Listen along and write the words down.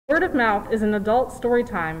Word of Mouth is an adult story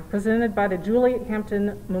time presented by the Juliet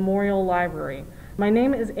Hampton Memorial Library. My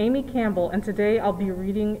name is Amy Campbell, and today I'll be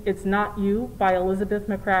reading It's Not You by Elizabeth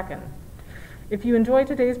McCracken. If you enjoy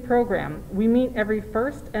today's program, we meet every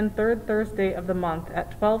first and third Thursday of the month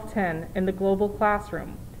at 12:10 in the Global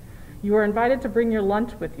Classroom. You are invited to bring your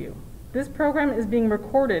lunch with you. This program is being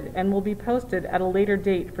recorded and will be posted at a later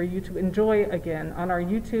date for you to enjoy again on our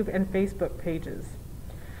YouTube and Facebook pages.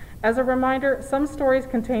 As a reminder, some stories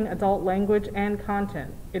contain adult language and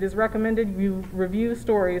content. It is recommended you review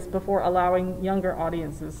stories before allowing younger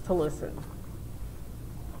audiences to listen.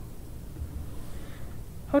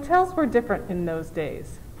 Hotels were different in those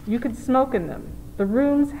days. You could smoke in them. The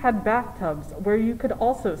rooms had bathtubs where you could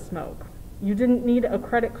also smoke. You didn't need a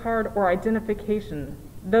credit card or identification,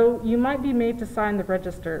 though you might be made to sign the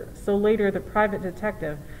register, so later the private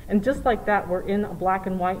detective, and just like that we're in a black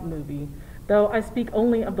and white movie, though I speak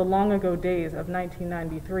only of the long ago days of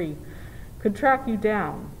 1993, could track you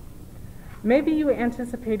down. Maybe you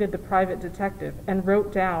anticipated the private detective and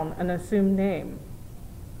wrote down an assumed name.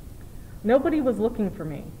 Nobody was looking for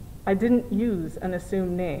me. I didn't use an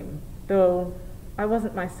assumed name, though I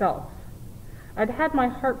wasn't myself. I'd had my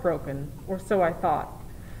heart broken, or so I thought.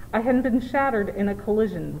 I had been shattered in a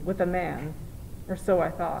collision with a man, or so I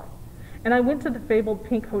thought. And I went to the fabled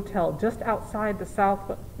Pink Hotel just outside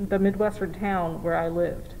the Midwestern town where I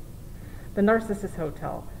lived. The Narcissus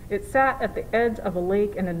Hotel. It sat at the edge of a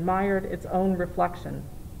lake and admired its own reflection.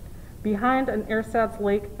 Behind an ersatz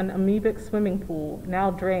lake, an amoebic swimming pool,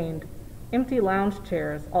 now drained, empty lounge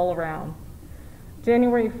chairs all around.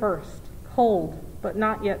 January 1st, cold, but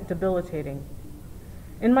not yet debilitating.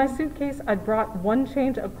 In my suitcase, I'd brought one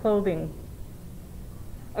change of clothing,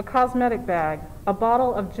 a cosmetic bag, a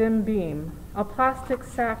bottle of Jim Beam, a plastic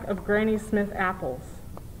sack of Granny Smith apples.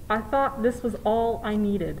 I thought this was all I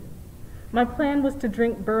needed. My plan was to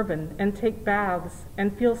drink bourbon and take baths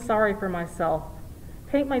and feel sorry for myself,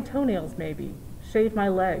 paint my toenails maybe, shave my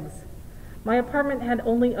legs. My apartment had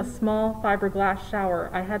only a small fiberglass shower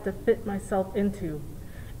I had to fit myself into,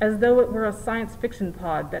 as though it were a science fiction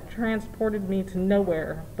pod that transported me to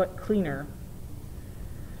nowhere but cleaner.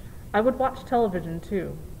 I would watch television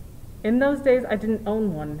too. In those days I didn't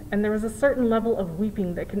own one, and there was a certain level of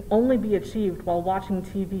weeping that can only be achieved while watching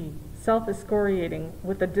TV, self-excoriating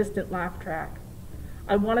with a distant laugh track.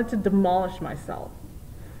 I wanted to demolish myself,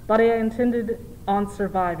 but I intended on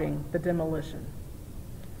surviving the demolition.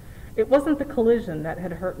 It wasn't the collision that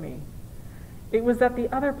had hurt me. It was that the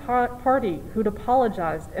other party who'd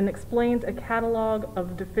apologized and explained a catalog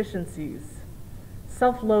of deficiencies,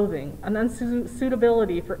 self-loathing, an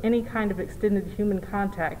unsuitability for any kind of extended human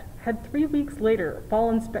contact, had 3 weeks later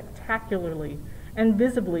fallen spectacularly and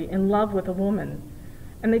visibly in love with a woman,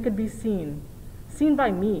 and they could be seen by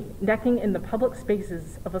me, necking in the public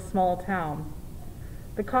spaces of a small town.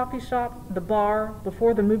 The coffee shop, the bar,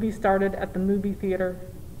 before the movie started at the movie theater.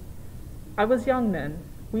 I was young then.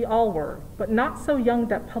 We all were, but not so young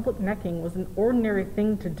that public necking was an ordinary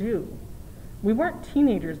thing to do. We weren't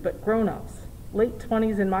teenagers, but grown-ups, late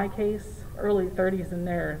 20s in my case, early 30s in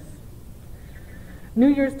theirs. New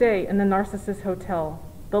Year's Day in the Narcissus Hotel.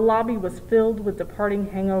 The lobby was filled with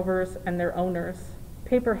departing hangovers and their owners.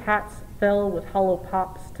 Paper hats fell with hollow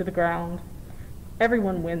pops to the ground.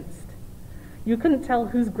 Everyone winced. You couldn't tell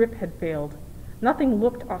whose grip had failed. Nothing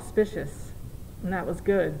looked auspicious, and that was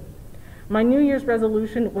good. My New Year's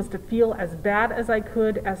resolution was to feel as bad as I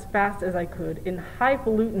could, as fast as I could, in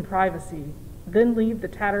highfalutin privacy, then leave the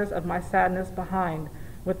tatters of my sadness behind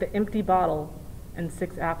with the empty bottle and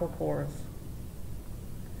 6 apple cores.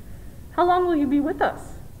 "How long will you be with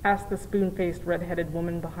us?" asked the spoon-faced red-headed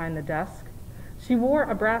woman behind the desk. She wore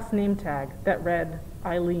a brass name tag that read,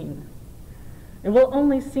 Eileen. "It will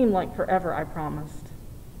only seem like forever," I promised.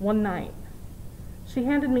 "One night." She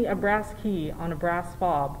handed me a brass key on a brass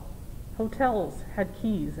fob. Hotels had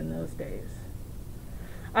keys in those days.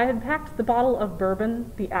 I had packed the bottle of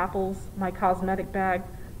bourbon, the apples, my cosmetic bag,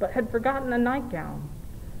 but had forgotten a nightgown.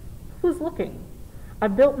 Who was looking? I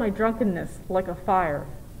built my drunkenness like a fire,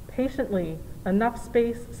 patiently, enough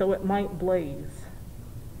space so it might blaze.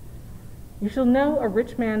 You shall know a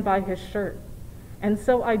rich man by his shirt, and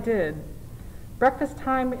so I did. Breakfast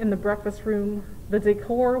time in the breakfast room. The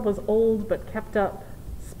decor was old but kept up.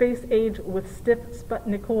 Space age with stiff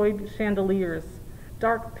Sputnikoid chandeliers,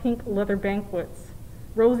 dark pink leather banquets,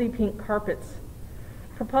 rosy pink carpets,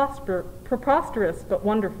 preposterous but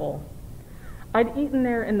wonderful. I'd eaten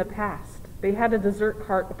there in the past. They had a dessert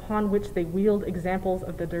cart upon which they wheeled examples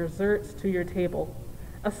of the desserts to your table.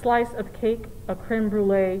 A slice of cake, a creme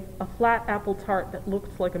brulee, a flat apple tart that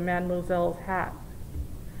looked like a mademoiselle's hat.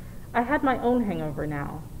 I had my own hangover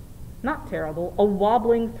now. Not terrible, a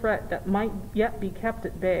wobbling threat that might yet be kept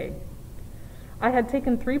at bay. I had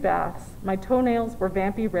taken 3 baths, my toenails were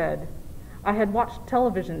vampy red. I had watched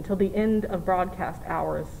television till the end of broadcast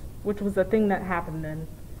hours, which was a thing that happened then.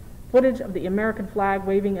 Footage of the American flag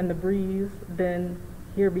waving in the breeze, then,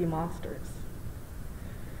 here be monsters.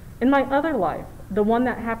 In my other life, the one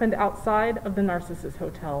that happened outside of the Narcissus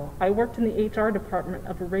Hotel, I worked in the HR department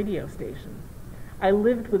of a radio station. I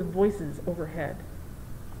lived with voices overhead.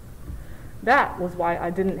 That was why I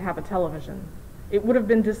didn't have a television. It would have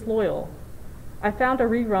been disloyal. I found a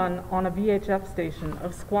rerun on a VHF station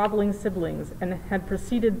of squabbling siblings and had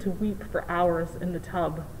proceeded to weep for hours in the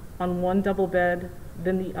tub, on one double bed,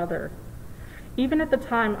 then the other. Even at the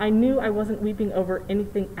time, I knew I wasn't weeping over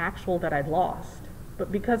anything actual that I'd lost,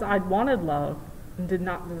 but because I'd wanted love and did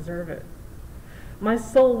not deserve it. My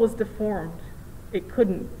soul was deformed. It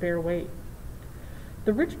couldn't bear weight.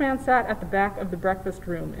 The rich man sat at the back of the breakfast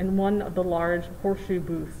room in one of the large horseshoe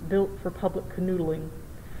booths built for public canoodling.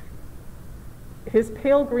 His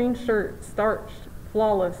pale green shirt, starched,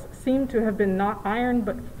 flawless, seemed to have been not ironed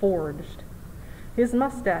but forged. His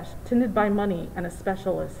mustache, tinted by money and a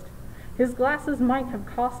specialist. His glasses might have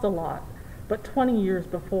cost a lot, but 20 years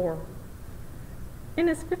before. In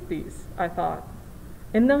his 50s, I thought.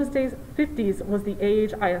 In those days, 50s was the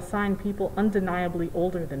age I assigned people undeniably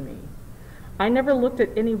older than me. I never looked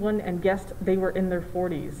at anyone and guessed they were in their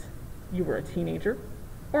 40s. You were a teenager,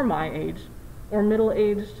 or my age, or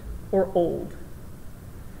middle-aged, or old.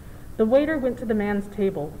 The waiter went to the man's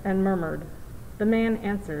table and murmured. The man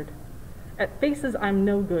answered. At faces I'm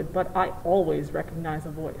no good, but I always recognize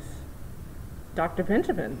a voice. Dr.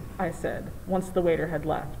 Benjamin, I said, once the waiter had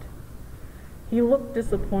left. He looked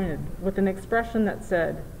disappointed, with an expression that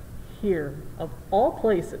said, here, of all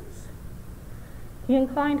places. He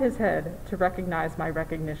inclined his head to recognize my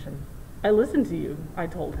recognition. I listened to you, I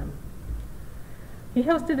told him. He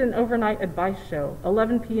hosted an overnight advice show,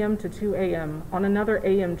 11 p.m. to 2 a.m., on another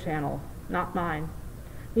AM channel, not mine.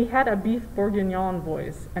 He had a beef bourguignon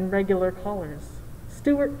voice and regular callers.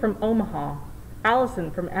 Stuart from Omaha,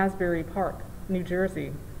 Allison from Asbury Park, New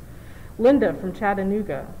Jersey, Linda from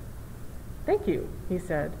Chattanooga. Thank you, he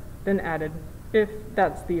said, then added, if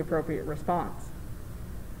that's the appropriate response.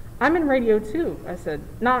 I'm in radio too, I said,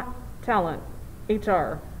 not talent,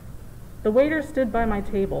 HR. The waiter stood by my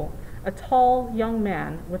table, a tall young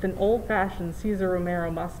man with an old-fashioned Cesar Romero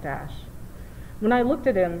mustache. When I looked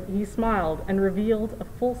at him, he smiled and revealed a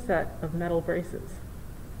full set of metal braces.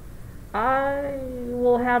 I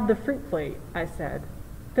will have the fruit plate, I said.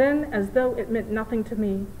 Then, as though it meant nothing to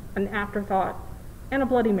me, an afterthought, and a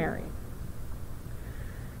Bloody Mary.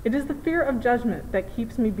 It is the fear of judgment that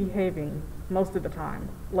keeps me behaving, most of the time,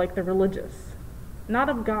 like the religious. Not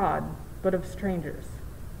of God, but of strangers.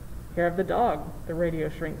 Hair of the dog, the radio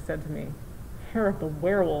shrink said to me. Hair of the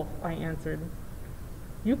werewolf, I answered.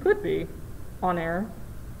 You could be, on air.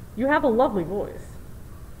 You have a lovely voice.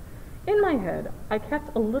 In my head, I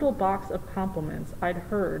kept a little box of compliments I'd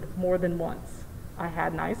heard more than once. I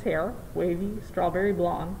had nice hair, wavy, strawberry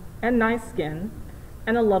blonde, and nice skin,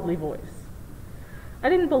 and a lovely voice. I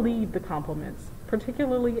didn't believe the compliments,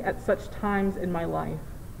 particularly at such times in my life,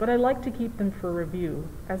 but I liked to keep them for review,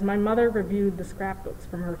 as my mother reviewed the scrapbooks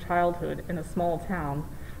from her childhood in a small town,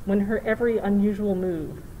 when her every unusual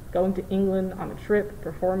move, going to England on a trip,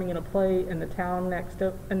 performing in a play in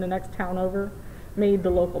the next town over, made the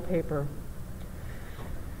local paper.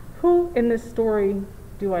 Who in this story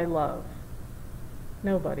do I love?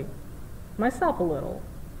 Nobody. Myself a little.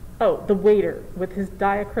 Oh, the waiter, with his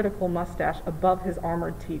diacritical mustache above his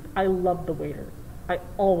armored teeth. I love the waiter. I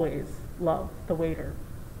always love the waiter.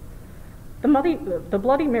 The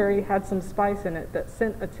Bloody Mary had some spice in it that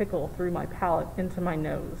sent a tickle through my palate into my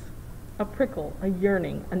nose. A prickle, a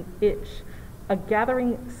yearning, an itch, a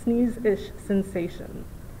gathering sneeze-ish sensation.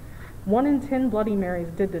 1 in 10 Bloody Marys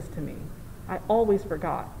did this to me. I always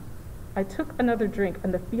forgot. I took another drink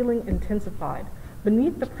and the feeling intensified.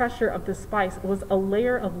 Beneath the pressure of the spice was a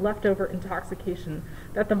layer of leftover intoxication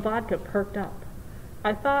that the vodka perked up.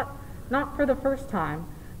 I thought, not for the first time,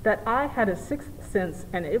 that I had a sixth sense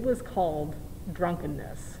and it was called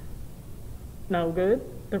drunkenness. No good?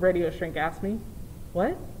 The radio shrink asked me.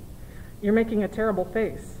 What? You're making a terrible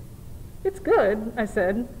face. It's good, I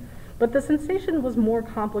said, but the sensation was more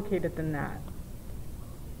complicated than that.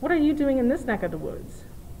 What are you doing in this neck of the woods?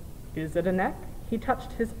 Is it a neck? He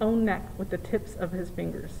touched his own neck with the tips of his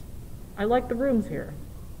fingers. I like the rooms here.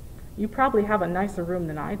 You probably have a nicer room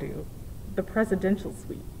than I do. The presidential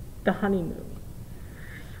suite, the honeymoon.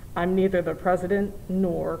 I'm neither the president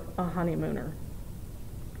nor a honeymooner.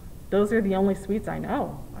 Those are the only suites I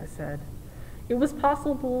know, I said. It was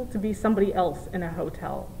possible to be somebody else in a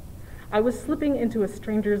hotel. I was slipping into a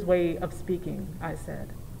stranger's way of speaking, I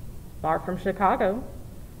said. Far from Chicago.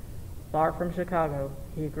 Far from Chicago,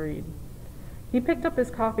 he agreed. He picked up his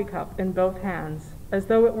coffee cup in both hands, as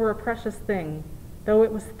though it were a precious thing, though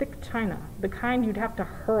it was thick china, the kind you'd have to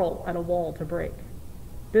hurl at a wall to break.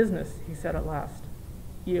 Business, he said at last.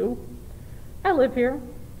 You? I live here.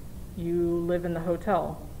 You live in the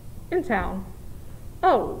hotel. In town.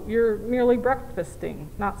 Oh, you're merely breakfasting,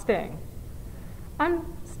 not staying.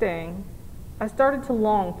 I'm staying. I started to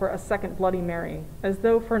long for a second Bloody Mary, as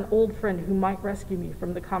though for an old friend who might rescue me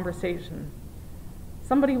from the conversation.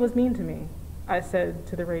 Somebody was mean to me, I said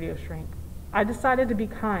to the radio shrink. I decided to be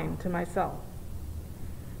kind to myself.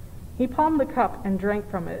 He palmed the cup and drank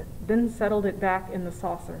from it, then settled it back in the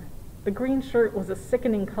saucer. The green shirt was a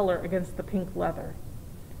sickening color against the pink leather.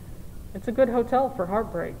 It's a good hotel for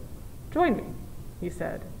heartbreak. Join me, he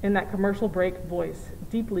said, in that commercial break voice,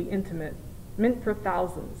 deeply intimate, meant for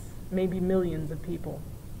thousands, maybe millions of people.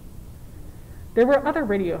 There were other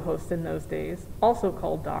radio hosts in those days, also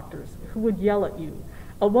called doctors, who would yell at you.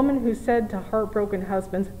 A woman who said to heartbroken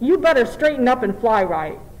husbands, "You better straighten up and fly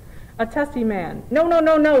right." A testy man, "No, no,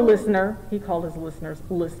 no, no, listener," he called his listeners,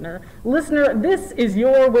 "Listener, this is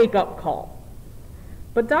your wake-up call."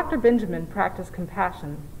 But Dr. Benjamin practiced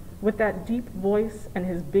compassion with that deep voice and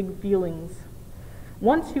his big feelings.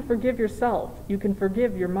 Once you forgive yourself, you can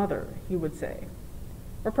forgive your mother, he would say.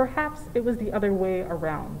 Or perhaps it was the other way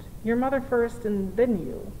around, your mother first and then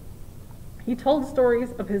you. He told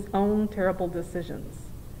stories of his own terrible decisions.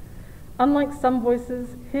 Unlike some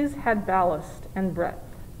voices, his had ballast and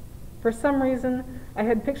breadth. For some reason, I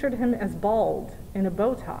had pictured him as bald in a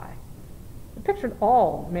bow tie. I pictured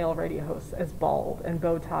all male radio hosts as bald and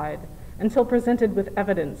bow-tied until presented with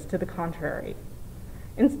evidence to the contrary.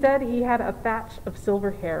 Instead, he had a thatch of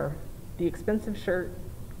silver hair, the expensive shirt,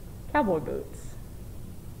 cowboy boots.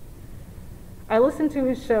 I listened to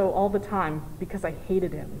his show all the time because I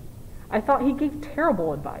hated him. I thought he gave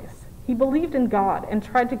terrible advice. He believed in God and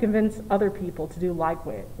tried to convince other people to do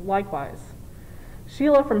likewise.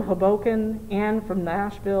 Sheila from Hoboken, Ann from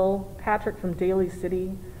Nashville, Patrick from Daly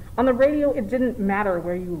City. On the radio, it didn't matter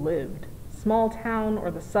where you lived, small town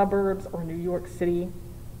or the suburbs or New York City,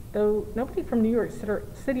 though nobody from New York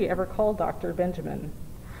City ever called Dr. Benjamin.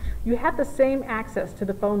 You had the same access to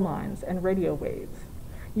the phone lines and radio waves.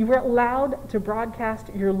 You were allowed to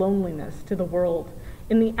broadcast your loneliness to the world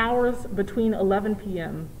in the hours between 11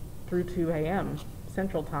 p.m. through 2 a.m.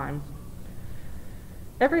 Central Time.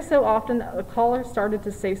 Every so often, a caller started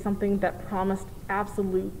to say something that promised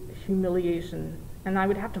absolute humiliation, and I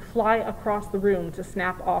would have to fly across the room to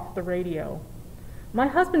snap off the radio. My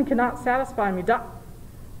husband cannot satisfy me,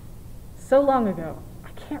 So long ago, I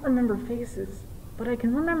can't remember faces, but I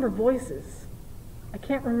can remember voices. I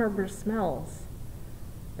can't remember smells,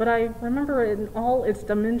 but I remember in all its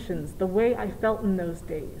dimensions the way I felt in those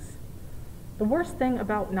days. The worst thing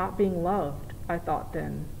about not being loved, I thought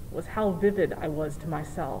then, was how vivid I was to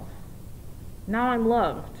myself. Now I'm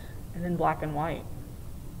loved, and in black and white.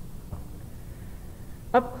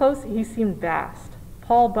 Up close, he seemed vast,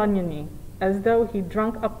 Paul Bunyan-y, as though he'd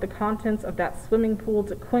drunk up the contents of that swimming pool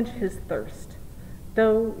to quench his thirst,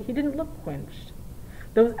 though he didn't look quenched.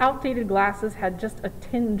 Those outdated glasses had just a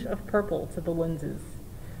tinge of purple to the lenses.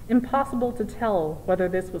 Impossible to tell whether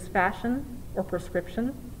this was fashion or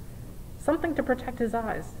prescription. Something to protect his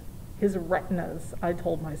eyes. His retinas, I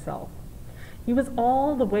told myself. He was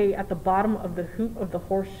all the way at the bottom of the hoop of the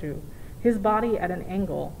horseshoe, his body at an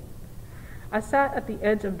angle. I sat at the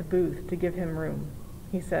edge of the booth to give him room.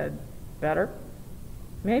 He said, "Better?"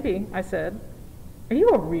 "Maybe," I said. "Are you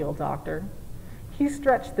a real doctor?" He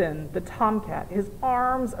stretched then, the tomcat, his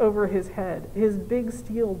arms over his head, his big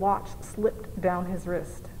steel watch slipped down his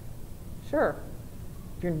wrist. "Sure."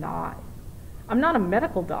 "You're not." "I'm not a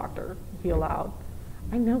medical doctor," he allowed.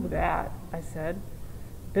 "I know that," I said.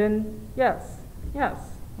 "Then, yes,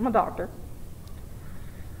 I'm a doctor."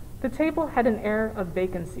 The table had an air of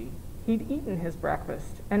vacancy. He'd eaten his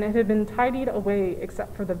breakfast, and it had been tidied away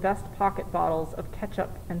except for the vest pocket bottles of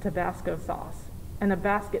ketchup and Tabasco sauce, and a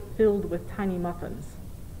basket filled with tiny muffins.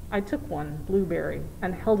 I took one, blueberry,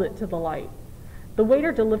 and held it to the light. The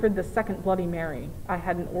waiter delivered the second Bloody Mary I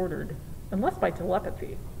hadn't ordered, unless by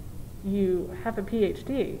telepathy. "You have a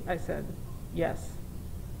PhD, I said. "Yes."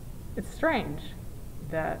 "It's strange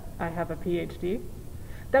that I have a PhD.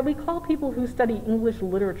 That we call people who study English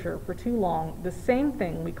literature for too long the same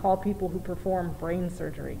thing we call people who perform brain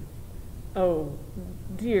surgery." "Oh,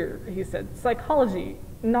 dear," he said, "psychology,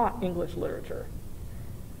 not English literature."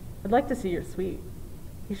 "I'd like to see your suite."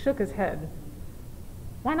 He shook his head.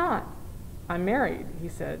 "Why not?" I'm married, he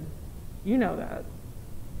said. You know that.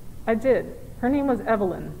 I did. Her name was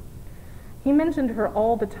Evelyn. He mentioned her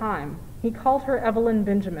all the time. He called her Evelyn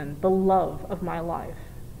Benjamin, the love of my life.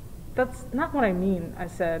 That's not what I mean, I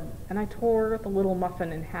said, and I tore the little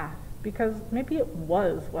muffin in half, because maybe it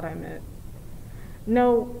was what I meant.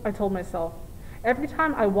 No, I told myself. Every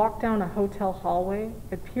time I walked down a hotel hallway,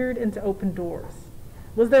 I peered into open doors.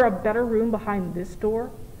 Was there a better room behind this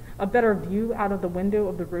door? A better view out of the window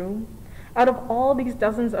of the room? Out of all these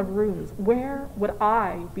dozens of rooms, where would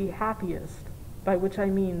I be happiest? By which I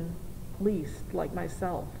mean least like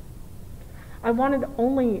myself. I wanted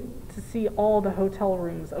only to see all the hotel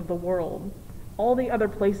rooms of the world, all the other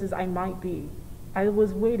places I might be. I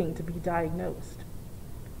was waiting to be diagnosed.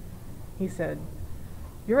 He said,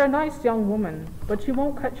 "You're a nice young woman, but you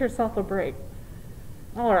won't cut yourself a break."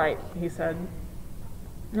 "All right," he said.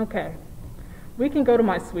 "Okay, we can go to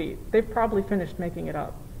my suite. They've probably finished making it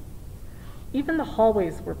up." Even the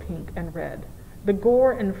hallways were pink and red, the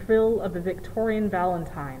gore and frill of a Victorian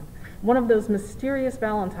Valentine, one of those mysterious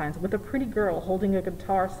Valentines with a pretty girl holding a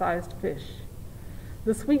guitar-sized fish.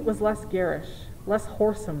 The suite was less garish, less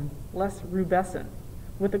wholesome, less rubescent,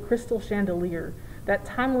 with a crystal chandelier, that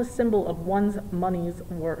timeless symbol of one's money's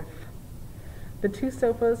worth. The two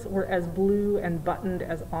sofas were as blue and buttoned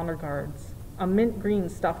as honor guards. A mint green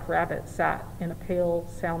stuffed rabbit sat in a pale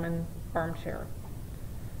salmon armchair.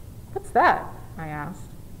 "What's that?" I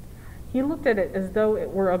asked. He looked at it as though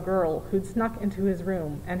it were a girl who'd snuck into his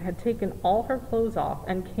room and had taken all her clothes off,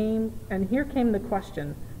 and here came the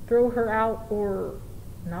question, throw her out or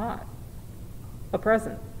not? "A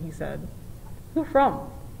present," he said. "Who from?"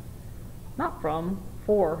 "Not from,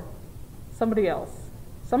 for. Somebody else.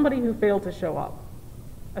 Somebody who failed to show up."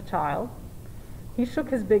 "A child?" He shook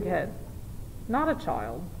his big head. "Not a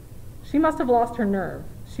child. She must have lost her nerve.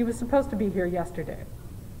 She was supposed to be here yesterday."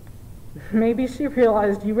 "Maybe she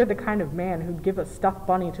realized you were the kind of man who'd give a stuffed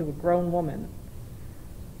bunny to a grown woman."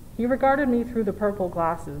 He regarded me through the purple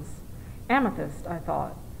glasses. Amethyst, I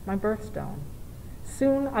thought, my birthstone.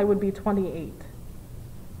 Soon I would be 28.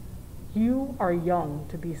 "You are young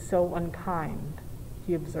to be so unkind,"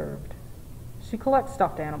 he observed. "She collects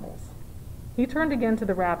stuffed animals." He turned again to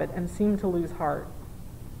the rabbit and seemed to lose heart.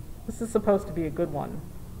 "This is supposed to be a good one."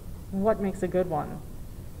 "What makes a good one?"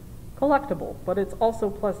 "Collectible, but it's also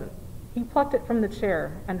pleasant." He plucked it from the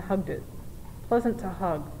chair and hugged it. Pleasant to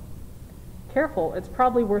hug. "Careful, it's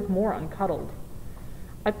probably worth more uncuddled."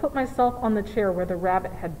 I put myself on the chair where the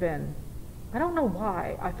rabbit had been. I don't know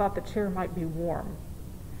why I thought the chair might be warm.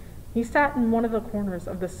 He sat in one of the corners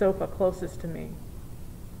of the sofa closest to me.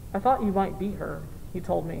 "I thought you might be her," he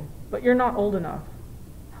told me, "but you're not old enough."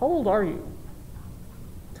 "How old are you?"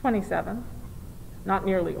 27. "Not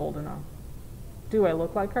nearly old enough." "Do I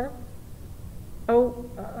look like her?"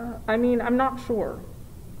 I'm not sure."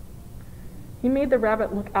 He made the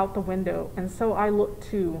rabbit look out the window, and so I looked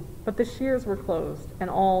too, but the shears were closed, and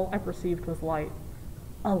all I perceived was light.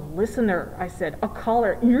 "A listener," I said, "a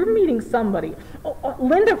caller. You're meeting somebody.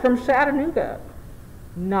 Linda from Chattanooga."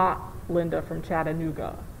 "Not Linda from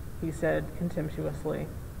Chattanooga," he said contemptuously.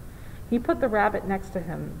 He put the rabbit next to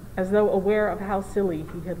him, as though aware of how silly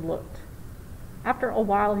he had looked. After a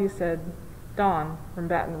while he said, "Dawn from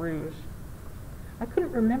Baton Rouge." I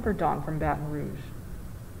couldn't remember Dawn from Baton Rouge.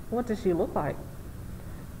 "What does she look like?"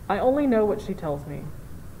 "I only know what she tells me."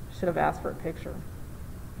 Should have asked for a picture.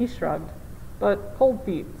 He shrugged. "But cold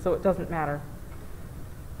feet, so it doesn't matter."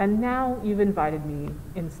 "And now you've invited me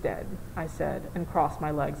instead," I said, and crossed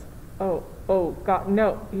my legs. Oh, God,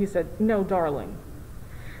 no," he said. "No, darling."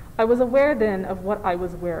 I was aware then of what I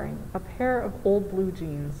was wearing, a pair of old blue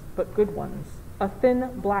jeans, but good ones, a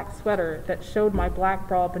thin black sweater that showed my black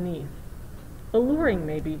bra beneath. Alluring,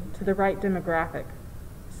 maybe, to the right demographic,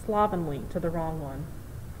 slovenly to the wrong one.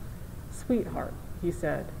 "Sweetheart," he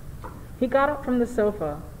said. He got up from the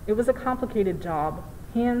sofa. It was a complicated job,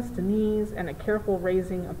 hands to knees and a careful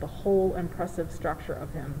raising of the whole impressive structure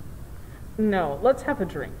of him. "No, let's have a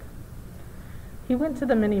drink." He went to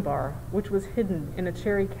the minibar, which was hidden in a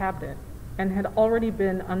cherry cabinet, and had already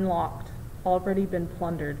been unlocked, already been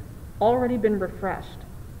plundered, already been refreshed.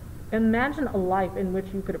 Imagine a life in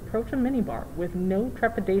which you could approach a minibar with no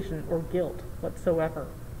trepidation or guilt whatsoever.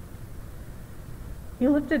 He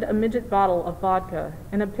lifted a midget bottle of vodka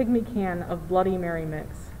and a pygmy can of Bloody Mary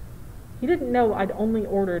mix. He didn't know I'd only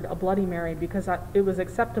ordered a Bloody Mary because it was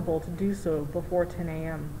acceptable to do so before 10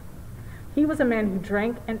 a.m. He was a man who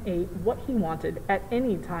drank and ate what he wanted at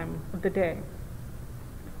any time of the day.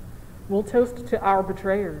 "We'll toast to our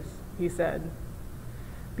betrayers," he said.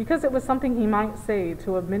 Because it was something he might say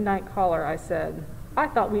to a midnight caller, I said, "I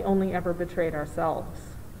thought we only ever betrayed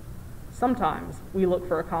ourselves." Sometimes we look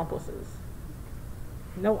for accomplices.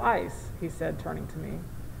 No ice, he said, turning to me.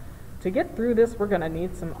 To get through this, we're going to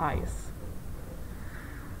need some ice.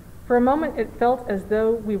 For a moment, it felt as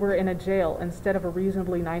though we were in a jail instead of a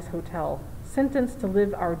reasonably nice hotel, sentenced to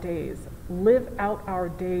live our days. Live out our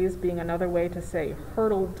days being another way to say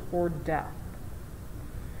hurtled toward death.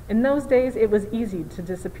 In those days, it was easy to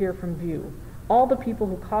disappear from view. All the people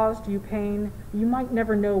who caused you pain, you might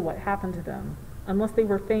never know what happened to them, unless they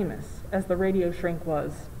were famous, as the radio shrink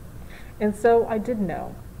was. And so I did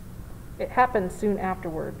know. It happened soon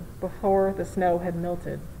afterward, before the snow had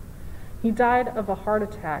melted. He died of a heart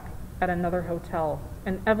attack at another hotel,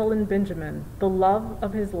 and Evelyn Benjamin, the love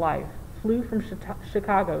of his life, flew from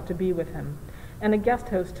Chicago to be with him, and a guest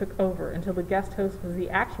host took over until the guest host was the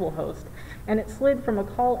actual host, and it slid from a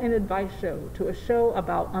call-in advice show to a show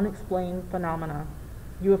about unexplained phenomena,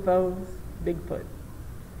 UFOs, Bigfoot.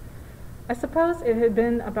 I suppose it had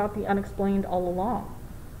been about the unexplained all along.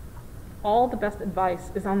 All the best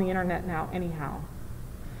advice is on the internet now anyhow.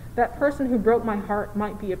 That person who broke my heart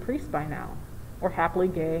might be a priest by now, or happily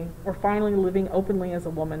gay, or finally living openly as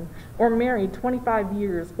a woman, or married 25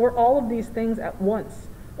 years, or all of these things at once,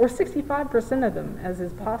 or 65% of them, as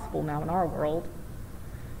is possible now in our world.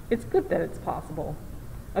 It's good that it's possible.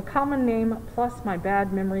 A common name plus my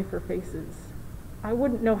bad memory for faces. I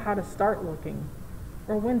wouldn't know how to start looking,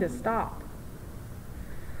 or when to stop.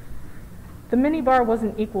 The minibar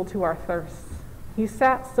wasn't equal to our thirsts. He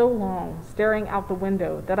sat so long, staring out the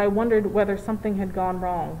window, that I wondered whether something had gone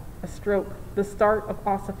wrong, a stroke, the start of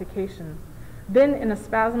ossification. Then, in a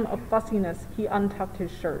spasm of fussiness, he untucked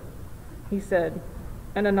his shirt. He said,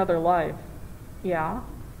 "In another life." "Yeah?"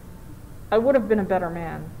 "I would have been a better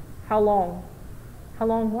man." "How long?" "How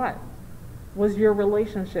long what?" "Was your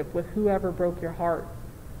relationship with whoever broke your heart?"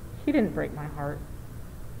 "He didn't break my heart."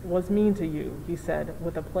 "Was mean to you," he said,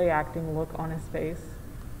 with a play-acting look on his face.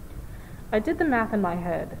 I did the math in my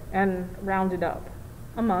head and rounded up.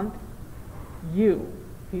 A month. "You,"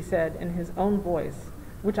 he said in his own voice,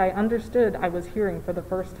 which I understood I was hearing for the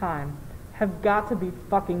first time, "have got to be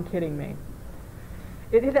fucking kidding me."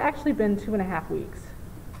 It had actually been 2.5 weeks.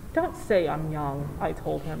 "Don't say I'm young," I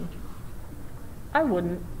told him. "I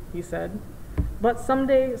wouldn't," he said, "but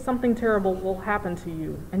someday something terrible will happen to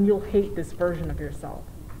you and you'll hate this version of yourself."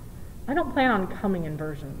 "I don't plan on coming in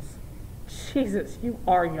versions." "Jesus, you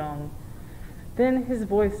are young." Then his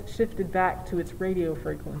voice shifted back to its radio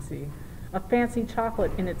frequency, a fancy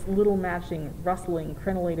chocolate in its little matching, rustling,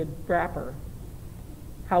 crenellated wrapper.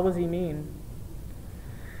 How was he mean?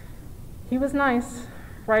 "He was nice,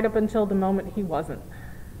 right up until the moment he wasn't."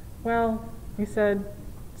 "Well," he said,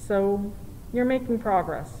 "so you're making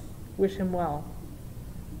progress. Wish him well."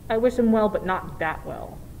 "I wish him well, but not that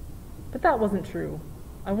well." But that wasn't true.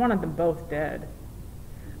 I wanted them both dead.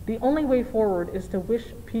 The only way forward is to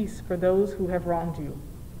wish peace for those who have wronged you.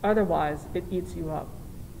 Otherwise, it eats you up.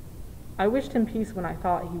 I wished him peace when I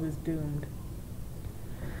thought he was doomed.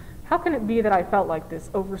 How can it be that I felt like this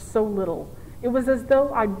over so little? It was as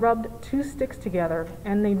though I'd rubbed 2 sticks together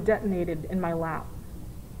and they detonated in my lap.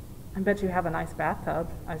 "I bet you have a nice bathtub,"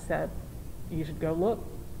 I said. "You should go look."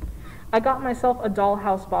 I got myself a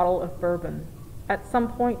dollhouse bottle of bourbon. At some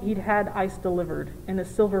point, he'd had ice delivered in a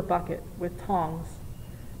silver bucket with tongs.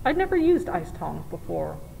 I'd never used ice tongs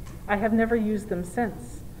before. I have never used them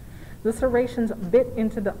since. The serrations bit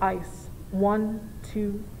into the ice, 1,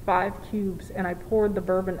 2, 5 cubes, and I poured the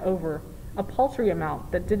bourbon over, a paltry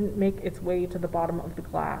amount that didn't make its way to the bottom of the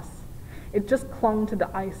glass. It just clung to the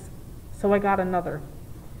ice, so I got another.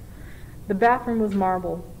 The bathroom was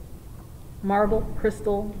marble. Marble,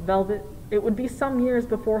 crystal, velvet. It would be some years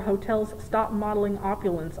before hotels stopped modeling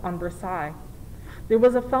opulence on Versailles. There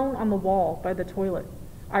was a phone on the wall by the toilet.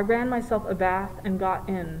 I ran myself a bath and got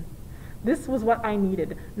in. This was what I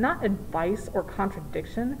needed, not advice or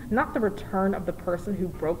contradiction, not the return of the person who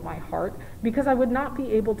broke my heart, because I would not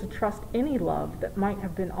be able to trust any love that might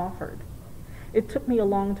have been offered. It took me a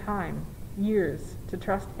long time, years, to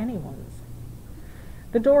trust anyone's.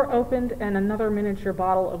 The door opened and another miniature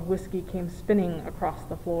bottle of whiskey came spinning across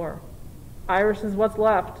the floor. "Irish is what's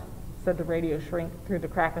left," said the radio shrink through the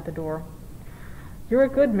crack of the door. "You're a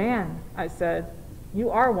good man," I said. "You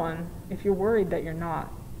are one, if you're worried that you're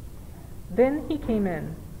not." Then he came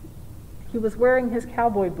in. He was wearing his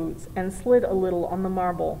cowboy boots and slid a little on the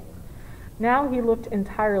marble. Now he looked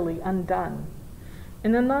entirely undone.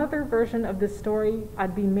 In another version of this story,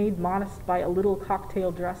 I'd be made modest by a little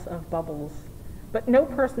cocktail dress of bubbles. But no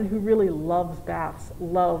person who really loves baths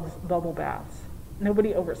loves bubble baths.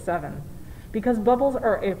 Nobody over 7. Because bubbles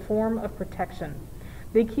are a form of protection.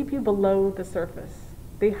 They keep you below the surface.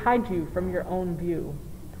 They hide you from your own view.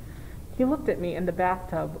 He looked at me in the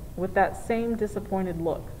bathtub with that same disappointed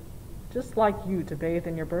look, just like you to bathe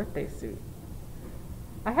in your birthday suit.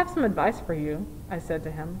 I have some advice for you, I said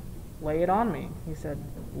to him. Lay it on me, he said.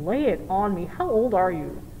 Lay it on me? How old are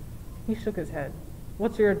you? He shook his head.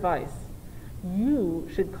 What's your advice? You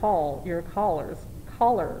should call your callers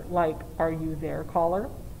caller, like, are you there,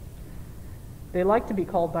 caller? They like to be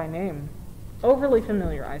called by name. Overly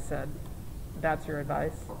familiar, I said. That's your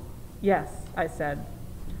advice? Yes, I said.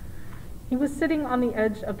 He was sitting on the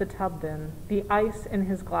edge of the tub then. The ice in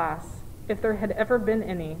his glass, if there had ever been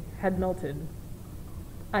any, had melted.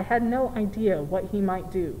 I had no idea what he might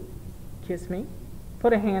do. Kiss me?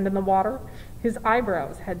 Put a hand in the water? His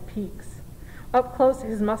eyebrows had peaks. Up close,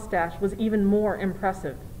 his mustache was even more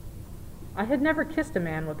impressive. I had never kissed a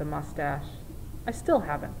man with a mustache. I still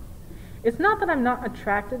haven't. It's not that I'm not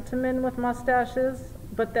attracted to men with mustaches,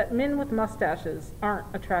 but that men with mustaches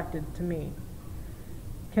aren't attracted to me.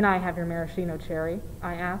 Can I have your maraschino cherry?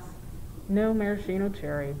 I asked. No maraschino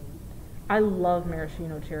cherry. I love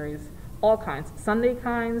maraschino cherries. All kinds. Sundae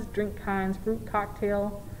kinds, drink kinds, fruit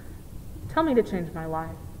cocktail. Tell me to change my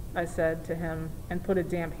life, I said to him and put a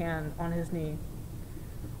damp hand on his knee.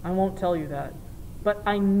 I won't tell you that, but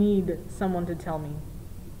I need someone to tell me.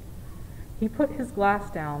 He put his glass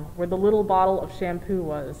down where the little bottle of shampoo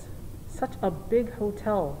was. Such a big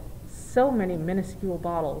hotel, so many minuscule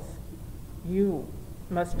bottles. You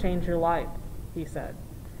must change your life, he said.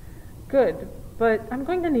 Good, but I'm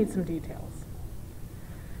going to need some details.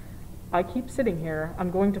 I keep sitting here.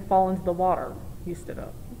 I'm going to fall into the water. He stood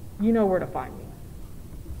up. You know where to find me.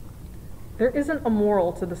 There isn't a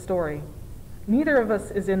moral to the story. Neither of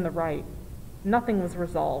us is in the right. Nothing was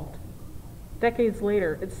resolved. Decades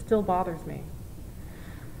later, it still bothers me.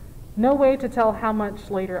 No way to tell how much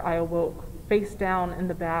later I awoke, face down in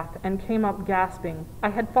the bath, and came up gasping. I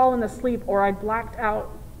had fallen asleep or I'd blacked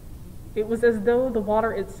out. It was as though the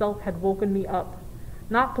water itself had woken me up.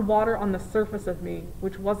 Not the water on the surface of me,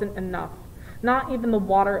 which wasn't enough. Not even the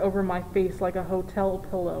water over my face like a hotel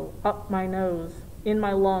pillow, up my nose, in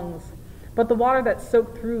my lungs, but the water that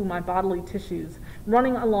soaked through my bodily tissues,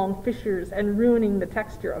 running along fissures and ruining the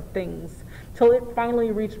texture of things, till it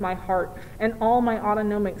finally reached my heart, and all my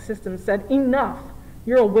autonomic system said, enough!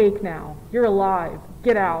 You're awake now. You're alive.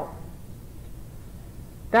 Get out.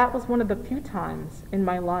 That was one of the few times in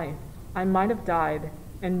my life I might have died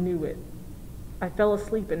and knew it. I fell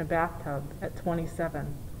asleep in a bathtub at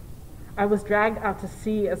 27. I was dragged out to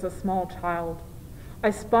sea as a small child. I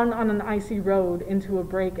spun on an icy road into a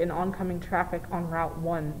break in oncoming traffic on Route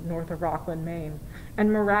 1 north of Rockland, Maine,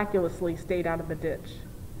 and miraculously stayed out of the ditch.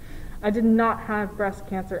 I did not have breast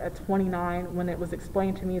cancer at 29 when it was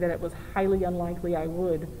explained to me that it was highly unlikely I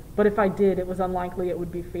would, but if I did, it was unlikely it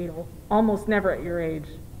would be fatal, almost never at your age.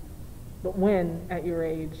 But when at your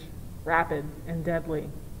age, rapid and deadly.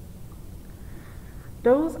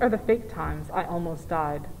 Those are the fake times I almost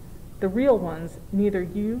died. The real ones neither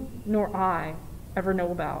you nor I ever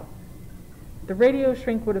know about. The radio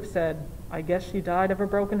shrink would have said, I guess she died of a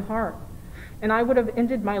broken heart. And I would have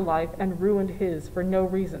ended my life and ruined his for no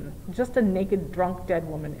reason, just a naked, drunk, dead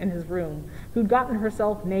woman in his room who'd gotten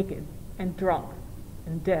herself naked and drunk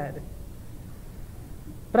and dead.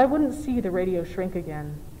 But I wouldn't see the radio shrink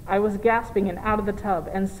again. I was gasping and out of the tub,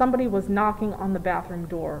 and somebody was knocking on the bathroom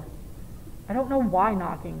door. I don't know why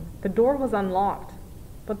knocking. The door was unlocked,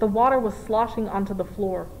 but the water was sloshing onto the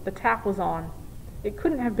floor. The tap was on. It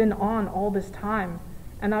couldn't have been on all this time,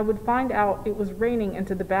 and I would find out it was raining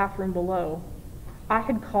into the bathroom below. I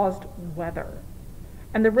had caused weather.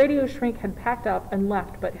 And the radio shrink had packed up and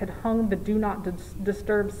left, but had hung the Do Not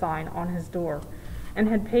Disturb sign on his door, and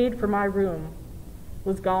had paid for my room,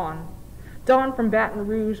 was gone. Dawn from Baton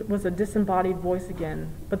Rouge was a disembodied voice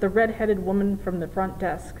again, but the red-headed woman from the front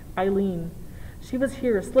desk, Eileen, she was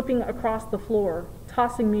here, slipping across the floor,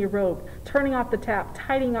 tossing me a rope, turning off the tap,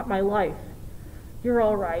 tidying up my life. You're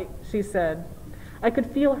all right, she said. I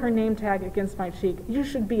could feel her name tag against my cheek. You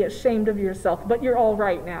should be ashamed of yourself, but you're all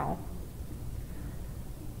right now.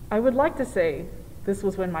 I would like to say this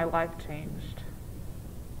was when my life changed.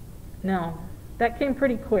 No, that came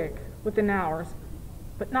pretty quick, within hours,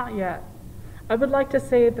 but not yet. I would like to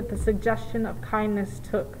say that the suggestion of kindness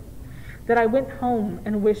took, that I went home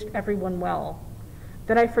and wished everyone well,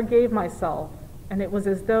 that I forgave myself, and it was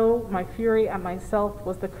as though my fury at myself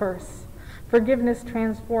was the curse. Forgiveness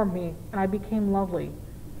transformed me, and I became lovely.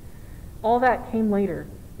 All that came later,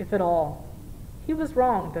 if at all. He was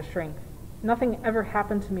wrong, the shrink. Nothing ever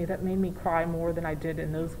happened to me that made me cry more than I did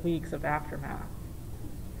in those weeks of aftermath.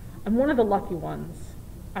 I'm one of the lucky ones.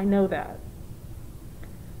 I know that.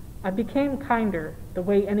 I became kinder the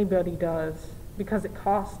way anybody does, because it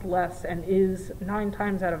costs less and is, 9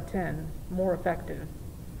 times out of 10, more effective.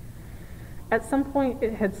 At some point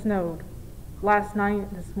it had snowed. Last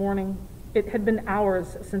night, this morning, it had been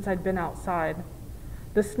hours since I'd been outside.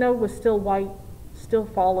 The snow was still white, still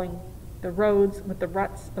falling, the roads with the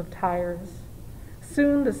ruts of tires.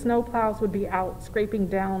 Soon the snowplows would be out, scraping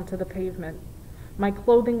down to the pavement. My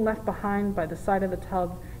clothing left behind by the side of the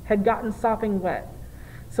tub had gotten sopping wet,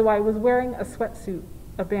 so I was wearing a sweatsuit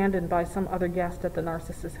abandoned by some other guest at the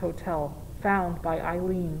Narcissus Hotel, found by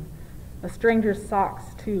Eileen. A stranger's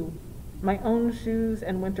socks, too, my own shoes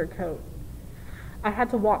and winter coat. I had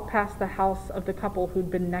to walk past the house of the couple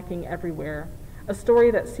who'd been necking everywhere, a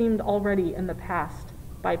story that seemed already in the past.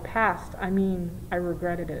 By past, I mean I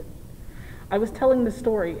regretted it. I was telling the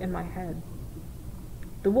story in my head.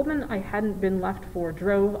 The woman I hadn't been left for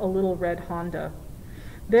drove a little red Honda.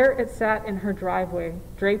 There it sat in her driveway,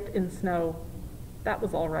 draped in snow. That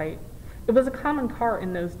was all right. It was a common car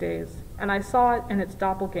in those days, and I saw it and its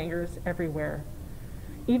doppelgangers everywhere.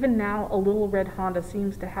 Even now, a little red Honda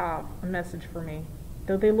seems to have a message for me,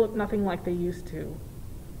 though they look nothing like they used to.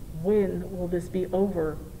 When will this be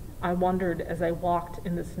over? I wondered as I walked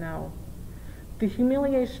in the snow. The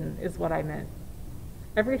humiliation is what I meant.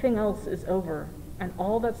 Everything else is over, and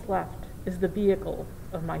all that's left is the vehicle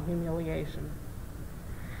of my humiliation.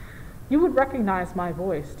 You would recognize my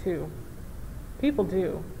voice, too. People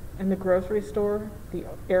do. In the grocery store, the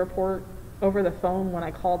airport, over the phone when I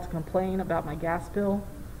called to complain about my gas bill.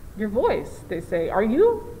 Your voice, they say. Are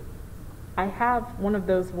you? I have one of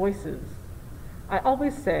those voices. I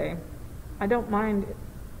always say, I don't mind.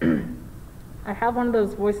 I have one of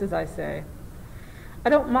those voices, I say. I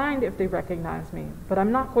don't mind if they recognize me, but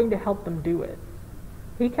I'm not going to help them do it.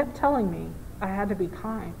 He kept telling me I had to be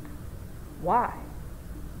kind. Why?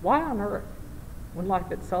 Why on earth, when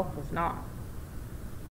life itself was not?